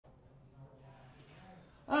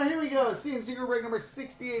All right, here we go. CNC group break number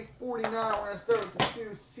 6849. We're going to start with the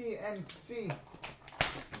two CNC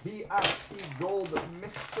VIP Gold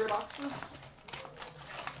mystery boxes.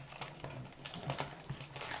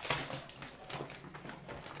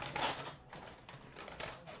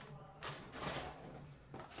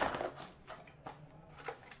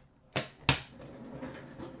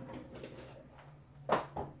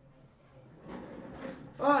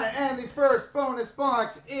 Alright, and the first bonus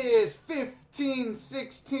box is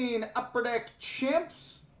 15-16 Upper Deck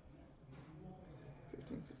Champs.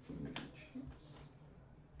 15-16 Champs.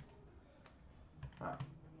 Alright,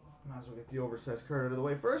 might as well get the oversized card out of the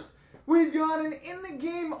way first. We've got an In the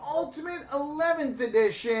Game Ultimate 11th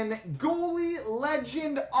Edition Goalie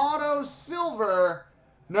Legend Auto Silver,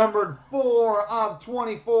 numbered 4 of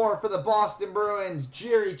 24 for the Boston Bruins,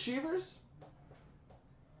 Jerry Cheevers.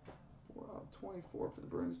 24 for the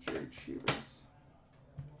Bruins, Jerry Cheevers.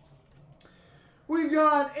 We've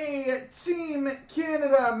got a Team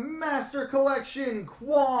Canada Master Collection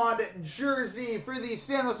Quad Jersey for the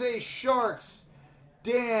San Jose Sharks,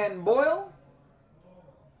 Dan Boyle.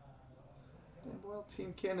 Dan Boyle,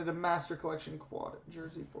 Team Canada Master Collection Quad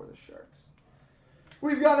Jersey for the Sharks.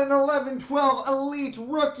 We've got an 11-12 Elite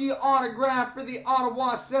Rookie Autograph for the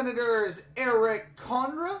Ottawa Senators, Eric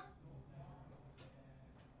Condra.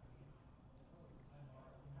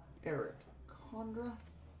 Eric Condra.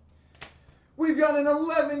 We've got an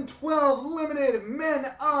 11-12 limited Men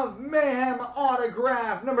of Mayhem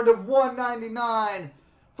autograph, number to 199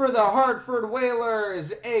 for the Hartford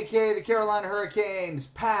Whalers, aka the Carolina Hurricanes,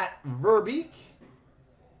 Pat Verbeek.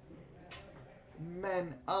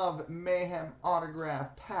 Men of Mayhem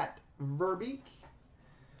autograph, Pat Verbeek.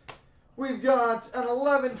 We've got an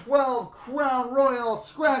 11-12 Crown Royal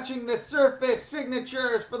scratching the surface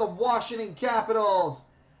signatures for the Washington Capitals,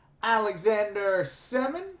 Alexander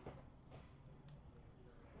Semin.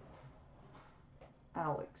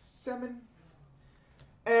 Alex Semin.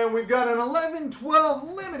 And we've got an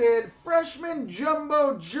 11-12 limited freshman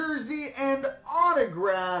jumbo jersey and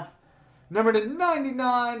autograph, number to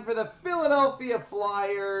 99 for the Philadelphia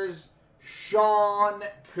Flyers, Sean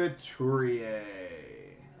Couturier.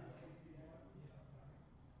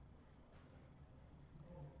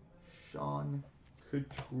 Sean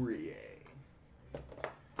Couturier.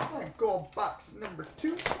 Alright, gold box number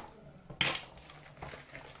 2.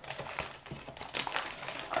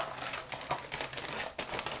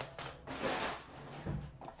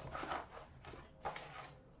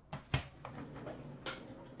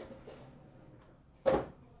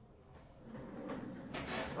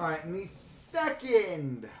 Alright, and the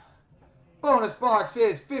second bonus box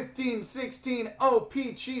is 15-16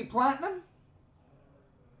 OPC Platinum.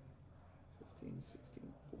 15-16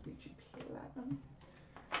 OPC Platinum.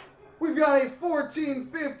 We've got a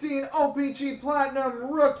 14-15 OPC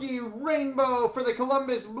Platinum Rookie Rainbow for the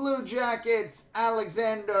Columbus Blue Jackets,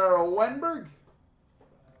 Alexander Wenberg.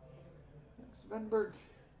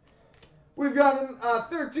 We've got a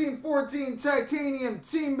 13-14 Titanium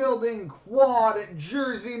Team Building Quad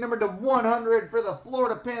Jersey, number to 100 for the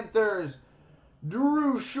Florida Panthers,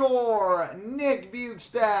 Drew Shore, Nick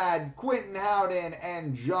Bukestad, Quentin Howden,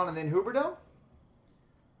 and Jonathan Huberdeau.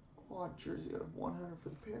 Quad jersey out of 100 for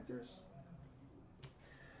the Panthers.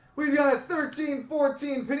 We've got a 13-14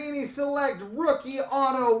 Panini Select Rookie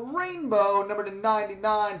Auto Rainbow, number to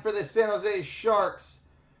 99 for the San Jose Sharks,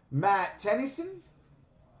 Matt Tennyson.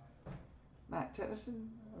 Matt Tennyson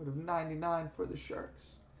out of 99 for the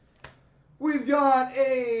Sharks. We've got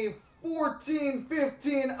a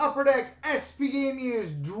 14-15 Upper Deck SP Game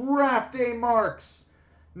Used Draft Day Marks,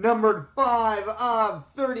 numbered 5 of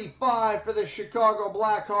 35 for the Chicago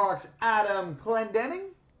Blackhawks, Adam Clendenning.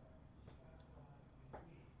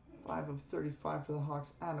 5 of 35 for the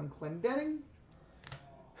Hawks, Adam Clendenning.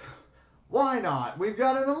 Why not? We've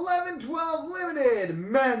got an 11-12 limited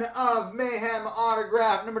Men of Mayhem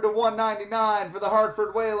autograph, number to 199 for the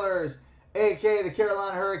Hartford Whalers, aka the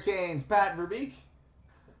Carolina Hurricanes, Pat Verbeek.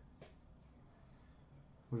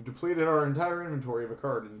 We've depleted our entire inventory of a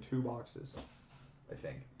card in 2 boxes, I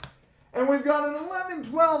think. And we've got an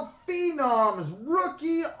 11-12 Phenoms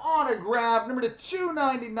Rookie Autograph, number to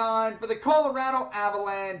 299 for the Colorado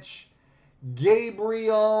Avalanche,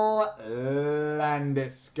 Gabriel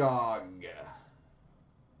Landeskog.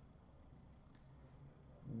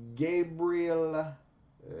 Gabriel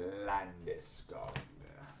Landeskog.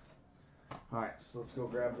 Alright, so let's go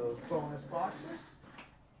grab those bonus boxes.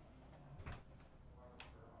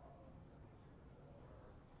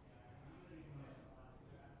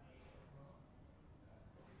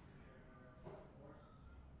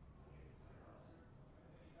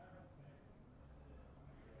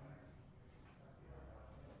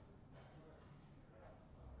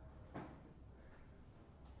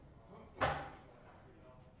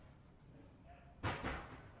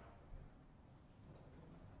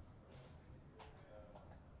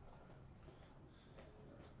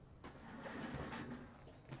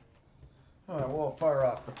 All right, we'll fire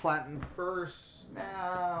off the platinum first.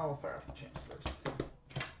 Now we'll fire off the champs first.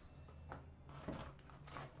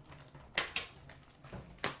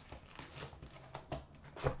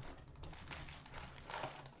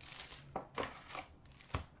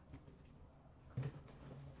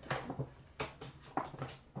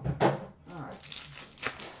 All right.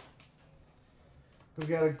 We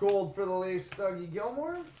got a gold for the Leafs, Dougie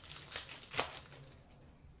Gilmore.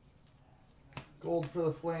 Gold for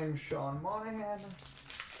the Flames, Sean Monahan.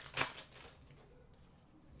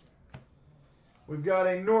 We've got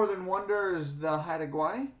a Northern Wonders, the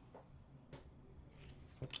Haidagwai.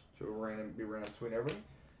 So we'll be running between everybody.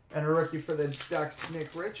 And a rookie for the Ducks,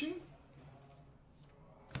 Nick Ritchie.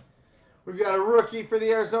 We've got a rookie for the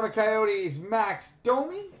Arizona Coyotes, Max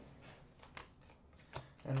Domi.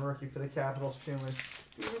 And a rookie for the Capitals, Chandler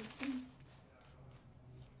Stevenson.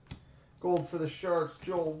 Gold for the Sharks,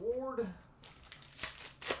 Joel Ward.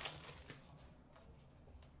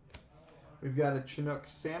 We've got a Chinook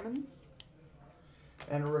Salmon.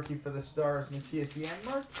 And a rookie for the Stars, Matthias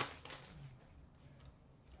Janmark.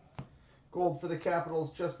 Gold for the Capitals,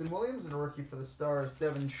 Justin Williams. And a rookie for the Stars,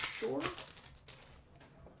 Devin Shore.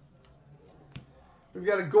 We've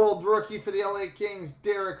got a gold rookie for the LA Kings,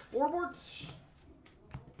 Derek Forbort.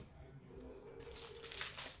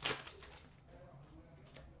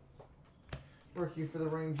 Rookie for the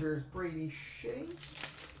Rangers, Brady Shea.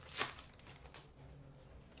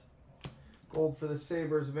 Gold for the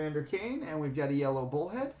Sabres, Vander Kane. And we've got a yellow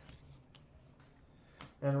bullhead.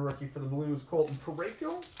 And a rookie for the Blues, Colton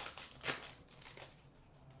Parayko.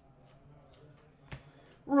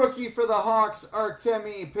 Rookie for the Hawks,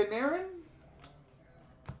 Artemi Panarin.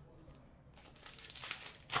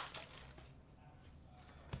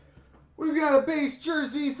 We've got a base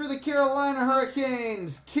jersey for the Carolina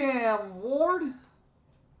Hurricanes, Cam Ward.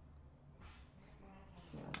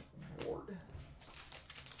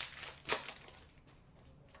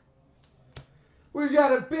 We've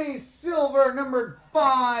got a base silver numbered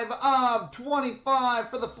 5 of 25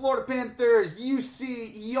 for the Florida Panthers,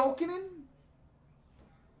 UC Jokinen.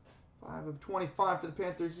 5 of 25 for the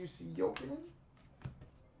Panthers, UC Jokinen.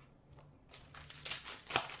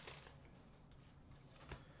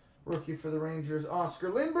 Rookie for the Rangers,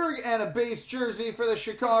 Oscar Lindberg. And a base jersey for the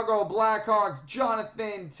Chicago Blackhawks,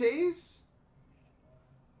 Jonathan Toews.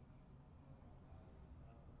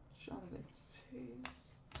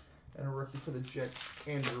 And a rookie for the Jets,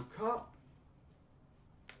 Andrew Cup.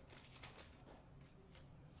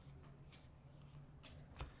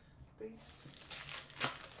 Base.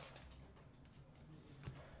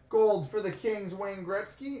 Gold for the Kings, Wayne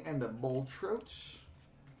Gretzky. And a Bull Trout.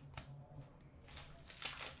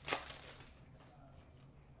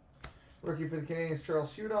 Rookie for the Canadiens,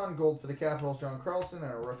 Charles Hudon. Gold for the Capitals, John Carlson.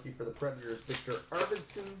 And a rookie for the Predators, Victor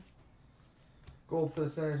Arvidsson. Gold for the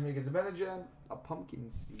Senators, Mika Zibanejad. A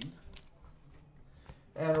pumpkin seed.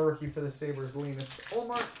 And a rookie for the Sabres, Linus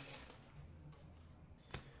Ullmark.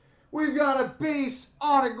 We've got a base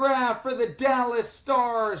autograph for the Dallas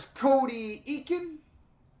Stars, Cody Eakin.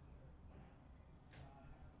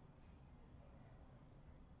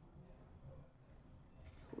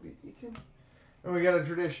 And we got a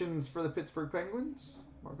Traditions for the Pittsburgh Penguins,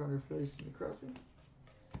 Marc-Andre Fleury, Sidney Crosby.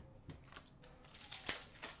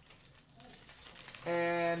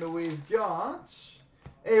 And we've got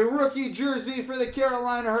a rookie jersey for the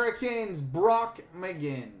Carolina Hurricanes, Brock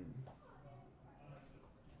McGinn.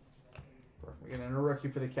 And a rookie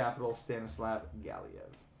for the Capitals, Stanislav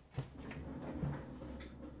Galiev.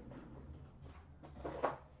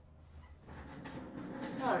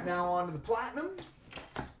 All right, now on to the Platinum.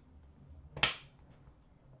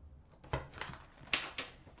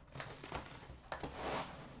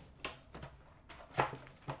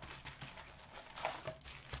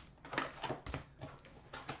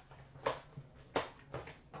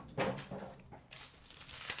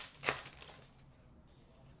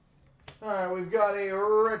 All right, we've got a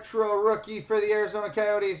retro rookie for the Arizona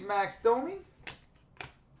Coyotes, Max Domi.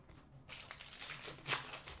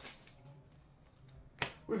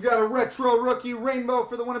 We've got a retro rookie rainbow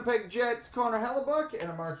for the Winnipeg Jets, Connor Hellebuck,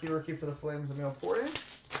 and a marquee rookie for the Flames, Emile Poirier.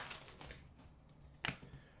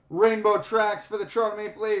 Rainbow tracks for the Toronto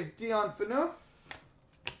Maple Leafs, Dion Phaneuf.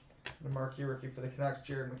 And a marquee rookie for the Canucks,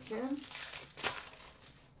 Jared McCann.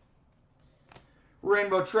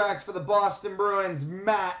 Rainbow tracks for the Boston Bruins,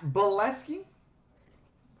 Matt Bolesky.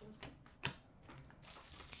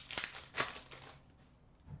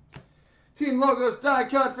 Team logos die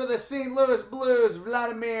cut for the St. Louis Blues,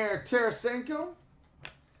 Vladimir Tarasenko.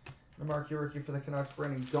 The marquee rookie for the Canucks,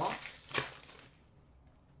 Brendan Gaunce.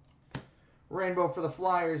 Rainbow for the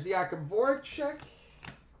Flyers, Jakub Voracek.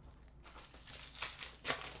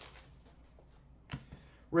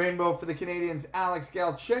 Rainbow for the Canadians, Alex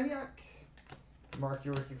Galchenyuk. Marquee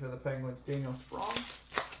rookie for the Penguins, Daniel Sprong.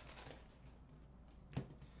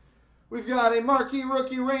 We've got a marquee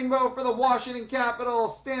rookie rainbow for the Washington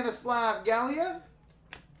Capitals, Stanislav Galiev.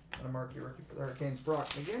 And a marquee rookie for the Hurricanes, Brock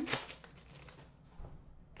McGinn.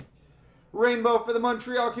 Rainbow for the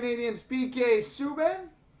Montreal Canadiens, PK Subban.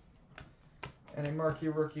 And a marquee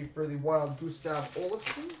rookie for the Wild, Gustav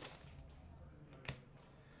Olofsson.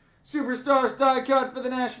 Superstars die cut for the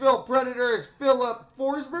Nashville Predators, Philip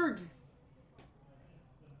Forsberg.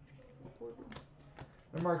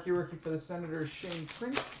 A marquee rookie for the Senators, Shane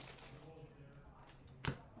Prince.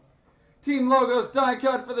 Team logos die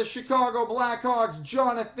cut for the Chicago Blackhawks,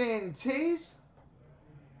 Jonathan Toews.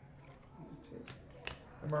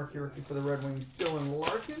 A marquee rookie for the Red Wings, Dylan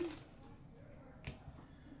Larkin.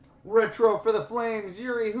 Retro for the Flames,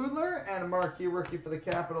 Yuri Hudler. And a marquee rookie for the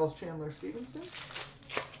Capitals, Chandler Stevenson.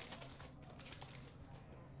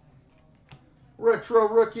 Retro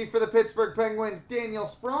rookie for the Pittsburgh Penguins, Daniel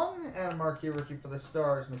Sprong. And a marquee rookie for the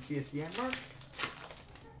Stars, Matthias Janmark.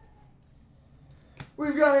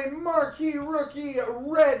 We've got a marquee rookie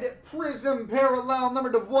red prism parallel number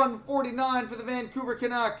 /149 for the Vancouver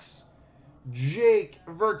Canucks, Jake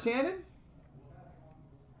Virtanen.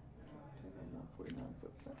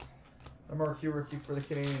 A marquee rookie for the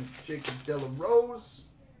Canadians, Jacob Delarose.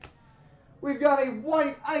 We've got a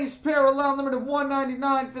white ice parallel number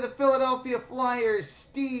 /199 for the Philadelphia Flyers,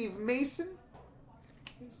 Steve Mason.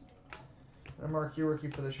 And a marquee rookie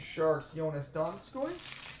for the Sharks, Jonas Donskoy.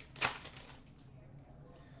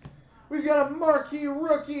 We've got a marquee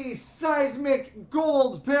rookie seismic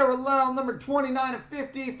gold parallel number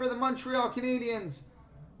 29/50 for the Montreal Canadiens,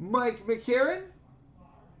 Mike McCarron.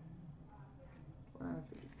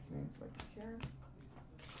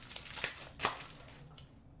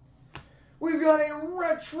 We've got a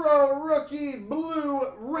retro rookie blue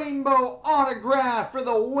rainbow autograph for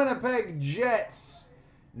the Winnipeg Jets,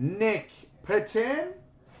 Nick Petin.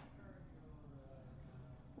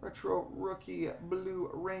 Retro rookie blue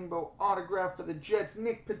rainbow autograph for the Jets,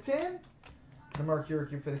 Nick Petin. The marquee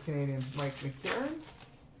rookie for the Canadians, Mike McCarron.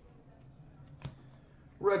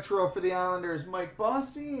 Retro for the Islanders, Mike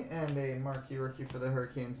Bossy. And a marquee rookie for the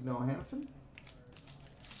Hurricanes, Noah Hanifin.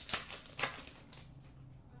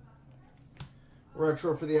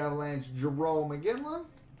 Retro for the Avalanche, Jerome McGinley.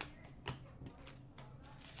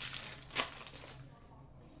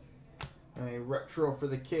 And a retro for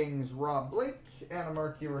the Kings, Rob Blake. And a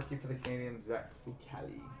marquee rookie for the Canadians, Zach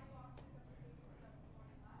Fucali.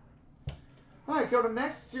 All right, go to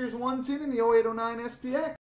next. Series 110 in the 0809 SPX.